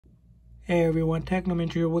Hey everyone,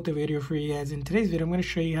 Technomentary here with a video for you guys. In today's video, I'm going to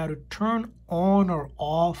show you how to turn on or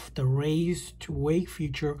off the raise to wake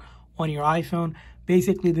feature on your iPhone.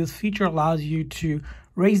 Basically, this feature allows you to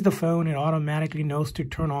raise the phone. It automatically knows to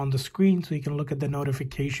turn on the screen so you can look at the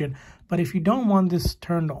notification. But if you don't want this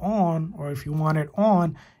turned on, or if you want it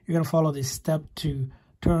on, you're going to follow this step to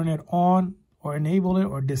turn it on or enable it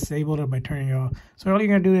or disable it by turning it off. So all you're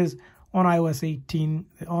going to do is on iOS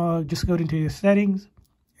 18, just go into your settings.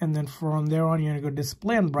 And then from there on, you're going to go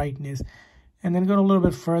display and brightness. And then go a little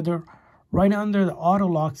bit further. Right under the auto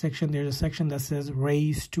lock section, there's a section that says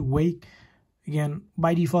raise to wake. Again,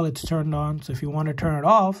 by default, it's turned on. So if you want to turn it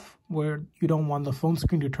off, where you don't want the phone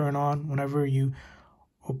screen to turn on, whenever you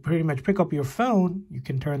pretty much pick up your phone, you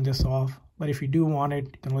can turn this off. But if you do want it,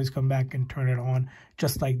 you can always come back and turn it on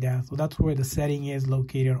just like that. So that's where the setting is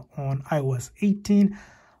located on iOS 18.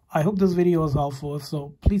 I hope this video was helpful. If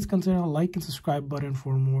so, please consider the like and subscribe button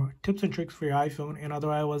for more tips and tricks for your iPhone and other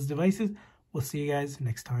iOS devices. We'll see you guys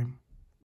next time.